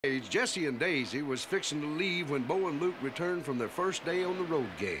Jesse and Daisy was fixing to leave when Bo and Luke returned from their first day on the road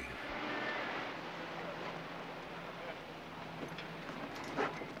game.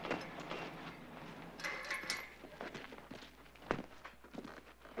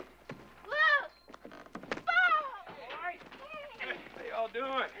 Doing?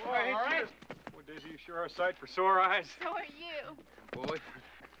 Boy, all right. Well, Daisy, you sure are a sight for sore eyes. So are you. Boy.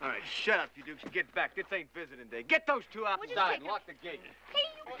 All right, shut up, you Dukes. Get back. This ain't visiting day. Get those two outside and lock the gate. Hey,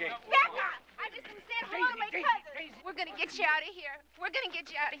 you back up! I just said hello to my cousin. We're gonna get you out of here. We're gonna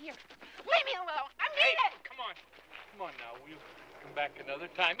get you out of here. Leave me alone. I mean it. Come on. Come on now. We'll come back another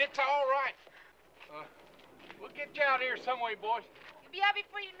time. It's all right. We'll get you out of here some way, boys. You'll be out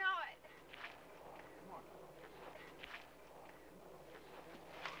before you know it.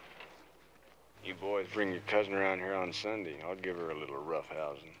 You boys bring your cousin around here on Sunday. I'll give her a little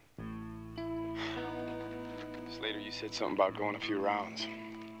roughhousing. Slater, you said something about going a few rounds.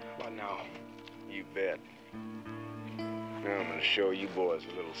 How about now? You bet. Now I'm gonna show you boys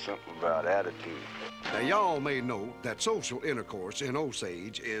a little something about attitude. Now, y'all may note that social intercourse in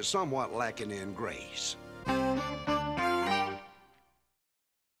Osage is somewhat lacking in grace.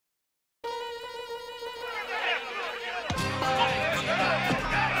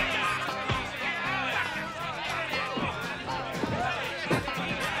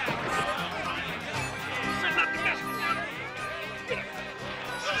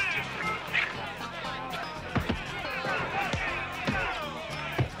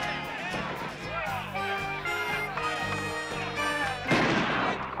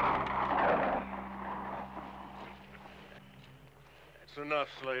 That's enough,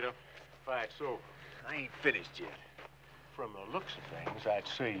 Slater. Fight's over. I ain't finished yet. From the looks of things, I'd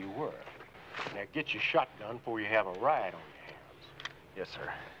say you were. Now get your shotgun before you have a riot on your hands. Yes,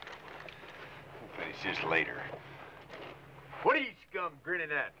 sir. We'll finish this later. What are you scum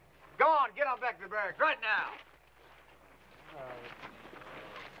grinning at? Go on, get on back to the barracks right now.